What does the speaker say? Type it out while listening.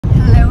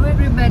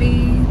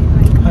everybody.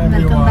 Hi Welcome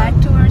everyone.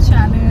 back to our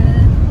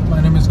channel. My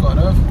name is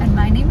Gaurav. And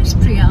my name is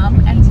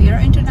Priyam, and we are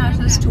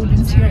international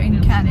students here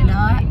in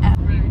Canada.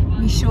 And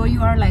we show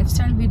you our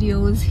lifestyle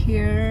videos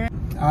here.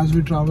 As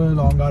we travel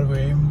along our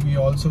way, we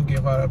also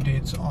give our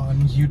updates on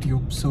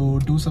YouTube. So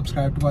do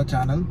subscribe to our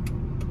channel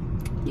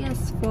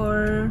Yes,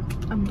 for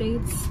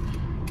updates.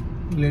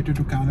 related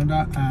to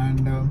Canada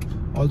and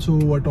also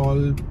what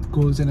all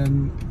goes in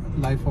a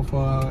life of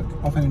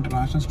an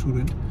international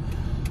student.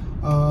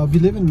 We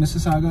live in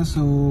Mississauga,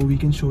 so we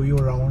can show you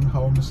around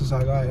how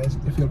Mississauga is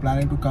if you're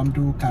planning to come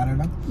to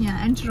Canada.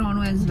 Yeah, and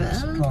Toronto as well.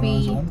 Yes, Toronto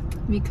as well.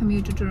 We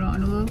commute to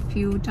Toronto a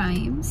few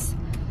times.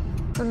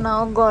 So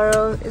now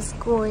Gaurav is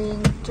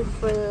going to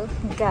fill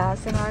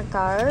gas in our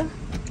car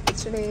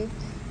today.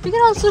 We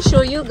can also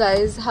show you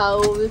guys how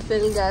we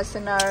fill gas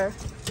in our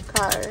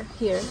car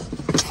here.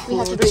 We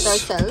have to do it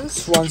ourselves.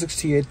 It's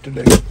 168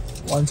 today.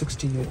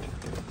 168.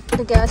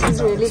 The gas is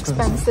No, really it's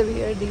expensive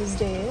here these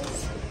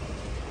days.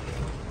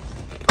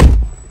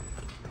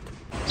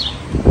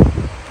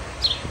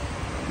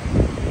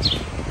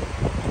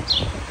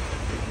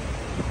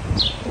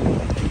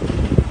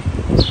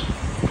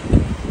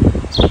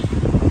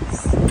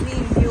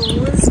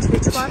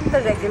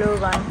 The regular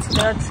ones.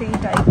 There are 3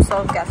 types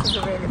of gases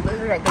available: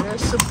 regular,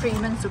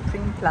 supreme and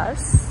supreme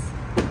plus,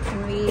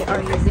 and we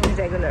are using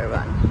regular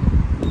one.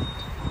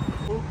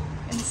 Go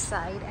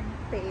inside and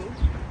pay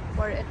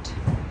for it.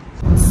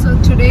 So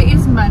today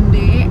is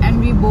Monday and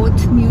we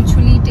both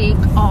mutually take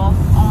off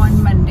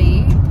on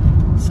Monday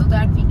so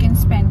that we can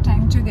spend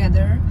time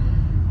together.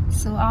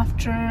 So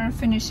after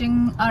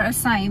finishing our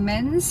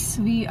assignments,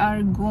 we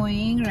are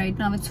going, right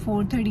now it's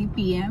 4:30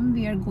 p.m.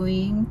 we are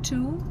going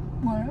to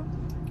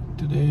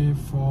Today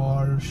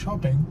for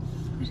shopping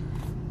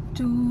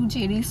to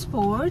JD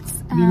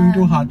Sports. We're going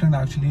to Heartland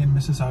actually in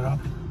Mississauga.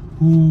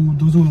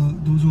 Those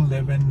who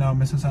live in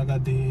Mississauga,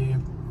 they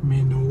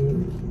may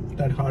know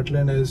that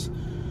Heartland is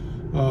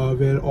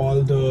where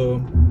all the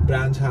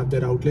brands have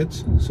their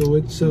outlets. So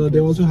it's they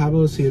also have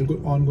a sale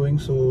ongoing.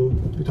 So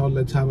we thought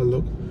let's have a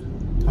look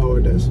how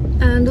it is.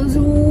 And those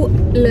who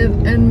live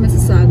in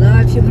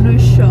Mississauga, if you're gonna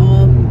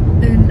shop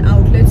in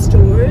outlet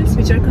stores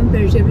which are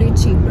comparatively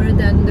cheaper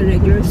than the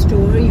regular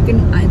store, you can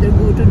either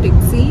go to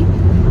Dixie,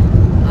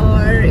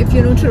 or if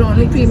you know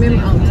Toronto Premium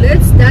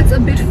Outlets, that's a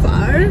bit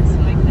far,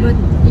 but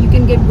you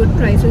can get good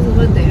prices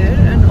over there,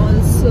 and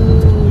also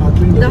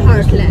the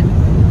Heartland.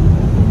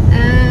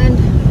 And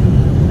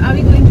are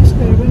we going to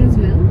Square One as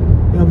well?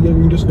 Yeah, we are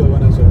going to Square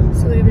One as well.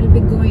 So we will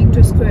be going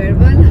to Square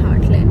One,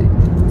 Heartland,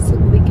 so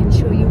we can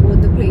show you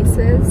both the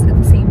places at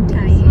the same time.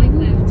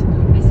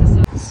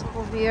 So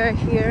we are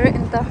here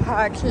in the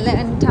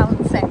Heartland Town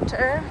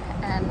Center,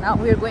 and now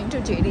we are going to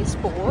JD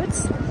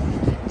Sports.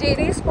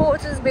 JD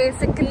Sports is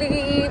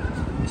basically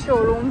a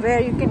showroom where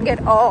you can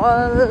get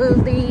all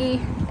the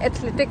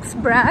athletics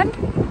brand,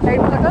 right,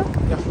 Bhagat?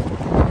 Yeah.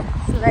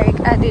 So like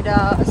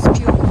Adidas,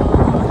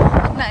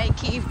 Puma,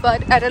 Nike,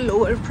 but at a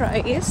lower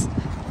price.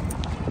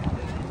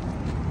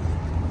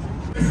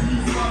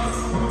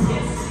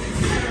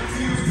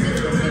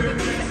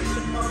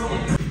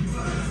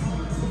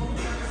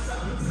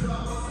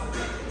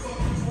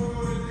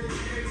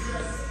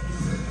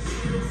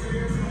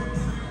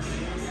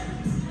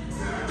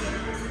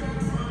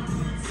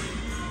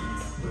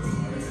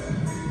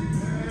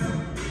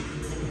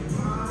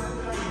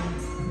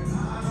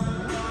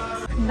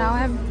 Now I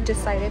have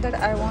decided that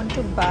I want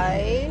to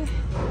buy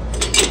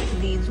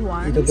these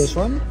ones. Either this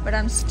one, but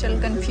I'm still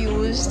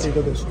confused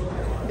either this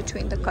one.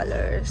 between the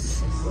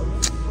colors.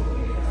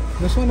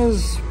 This one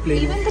is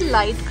plain. Even the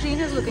light green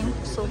is looking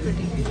so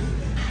pretty.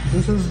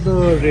 This is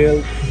the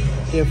real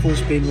Air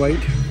Force plain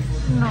white.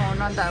 No,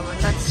 not that one.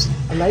 That's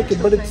I like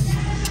it, but it's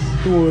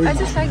too old. I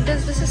just like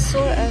this. This is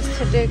so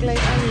aesthetic. Like,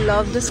 I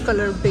love this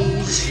color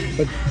beige.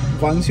 But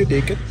once you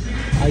take it,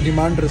 I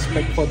demand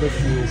respect for the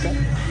shoe, okay?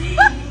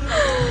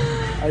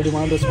 I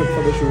demand respect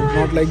for the shoe,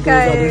 not like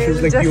those other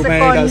shoes like just Puma the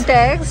does.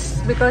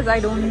 context, because I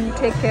don't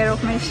take care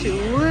of my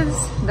shoes.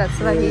 That's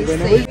why he's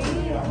saying.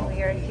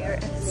 We are here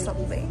at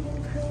Subway.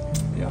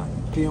 Yeah,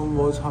 Priyam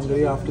was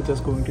hungry after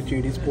just going to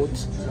JD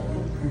Sports.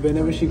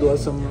 Whenever she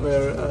goes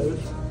somewhere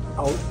else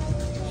out,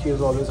 she is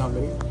always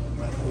hungry.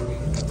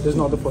 This is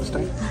not the first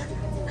time.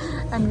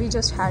 And we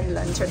just had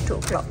lunch at 2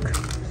 o'clock.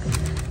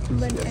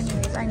 But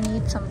anyways, I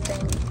need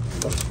something.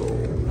 Let's go.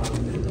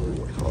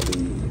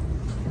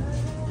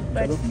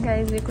 But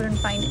guys, we couldn't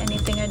find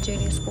anything at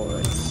JD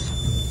Sports.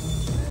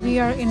 We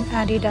are in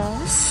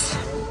Adidas.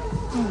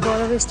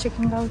 Gaurav is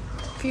checking out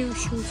a few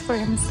shoes for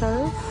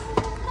himself.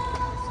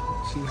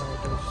 See how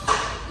it is.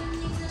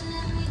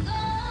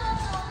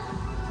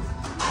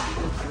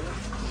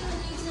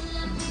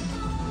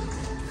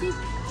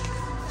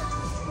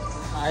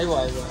 I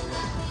was.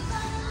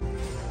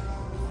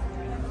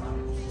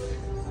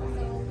 So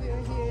we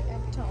are here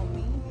at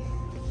Tommy.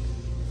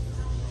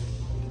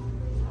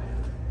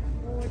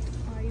 What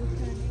are you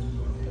planning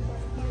to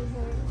buy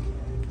here?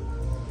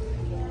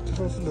 This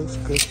also looks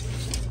good.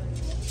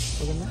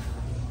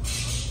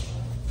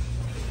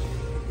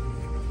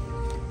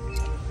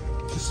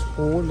 This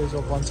whole is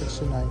of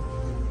 169.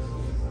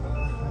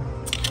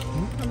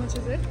 How much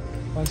is it?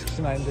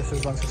 169. This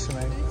is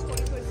 169. It's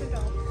 40%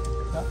 off.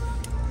 Yeah.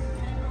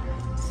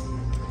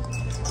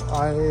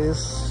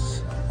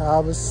 I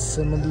have a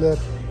similar,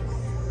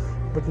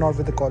 but not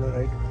with the collar,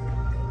 right?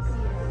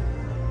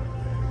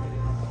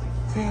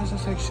 Here's a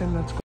section.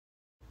 Let's go.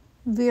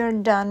 We are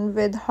done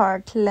with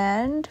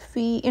Heartland.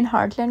 In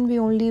Heartland we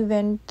only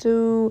went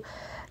to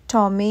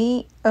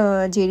Tommy,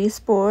 JD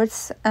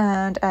Sports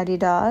and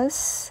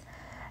Adidas.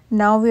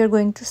 Now we are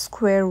going to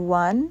Square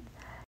One.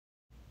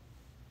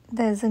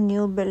 There's a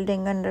new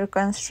building under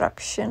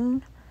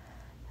construction.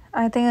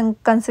 I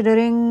think,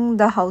 considering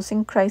the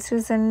housing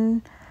crisis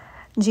in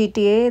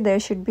GTA, there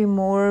should be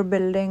more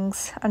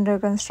buildings under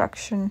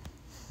construction.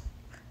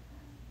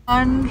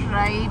 And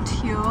right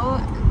here,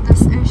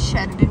 this is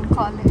Sheridan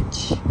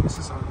College,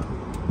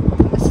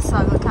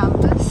 Mississauga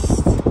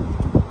campus.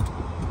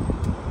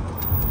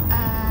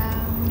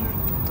 And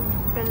the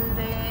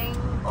building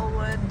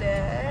over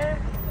there,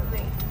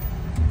 wait,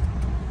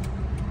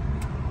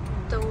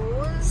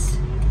 those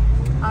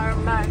are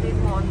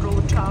Marilyn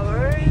Monroe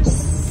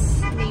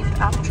Towers, named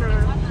after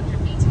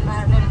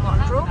Marilyn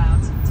Monroe.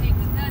 Take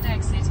the third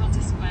exit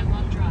onto Square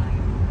One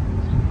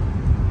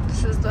Drive.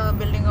 This is the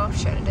building of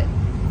Sheridan.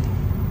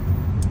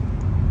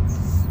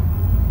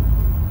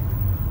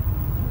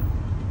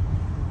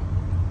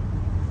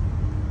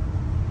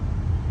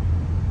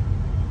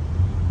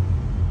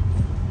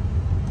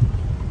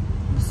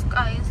 The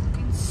sky is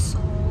looking so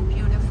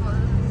beautiful.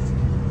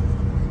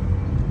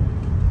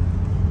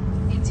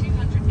 In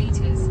 200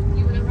 meters,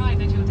 you will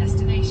arrive at your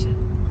destination.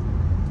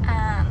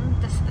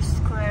 And this is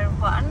Square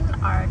One,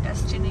 our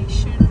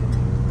destination.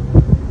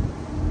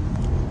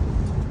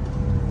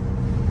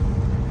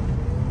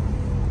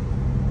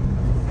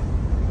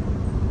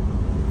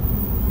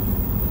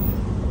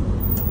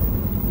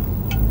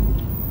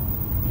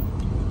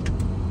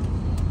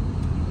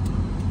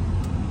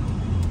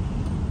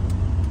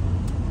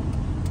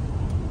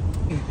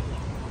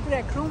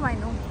 Rec room, I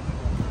know.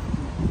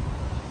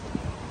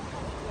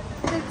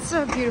 It's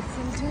a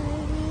beautiful day.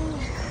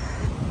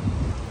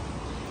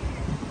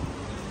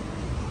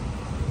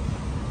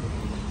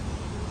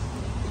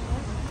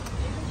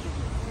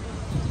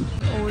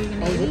 Old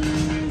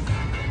Navy.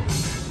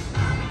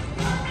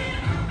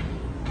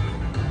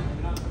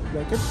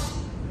 Like it?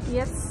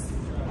 Yes.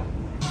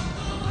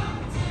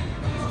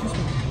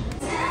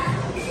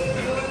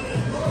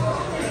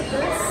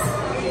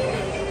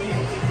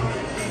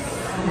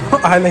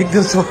 I like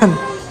this one.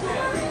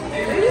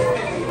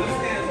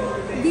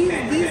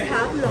 These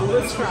have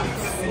longer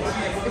straps.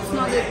 It's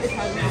not that it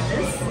has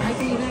this. I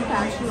can even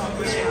attach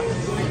longer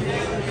straps.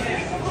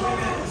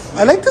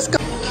 I like this.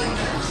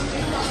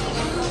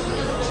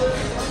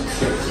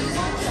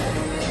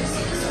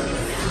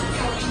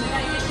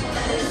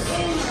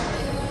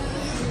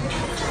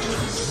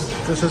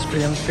 This is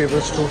Priyam's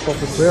favorite store for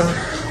footwear.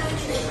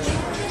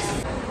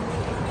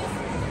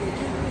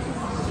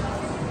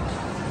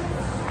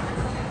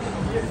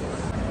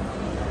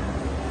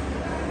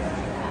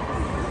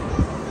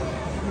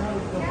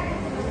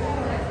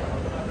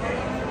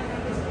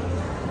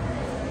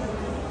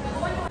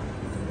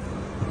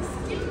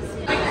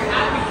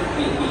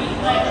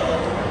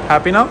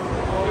 Happy now?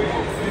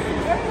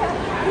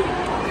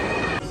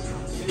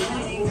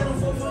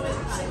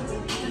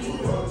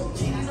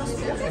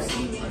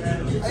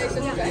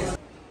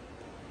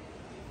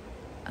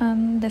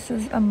 This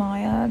is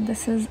Amaya.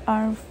 This is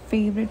our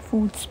favorite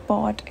food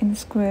spot in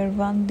Square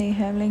One. They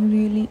have like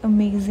really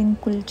amazing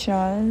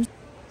kulchas.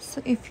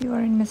 So if you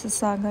are in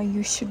Mississauga,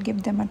 you should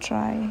give them a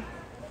try.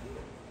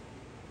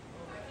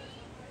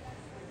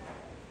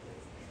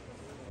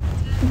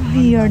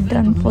 We are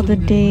done for the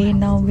day.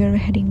 Now we are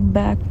heading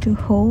back to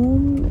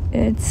home.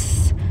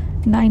 It's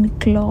 9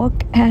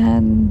 o'clock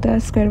and the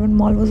Square One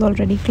mall was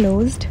already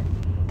closed.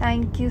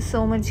 Thank you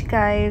so much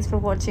guys for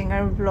watching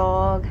our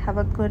vlog. Have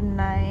a good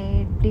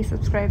night. Please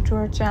subscribe to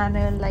our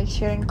channel, like,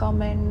 share and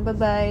comment. Bye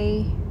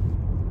bye.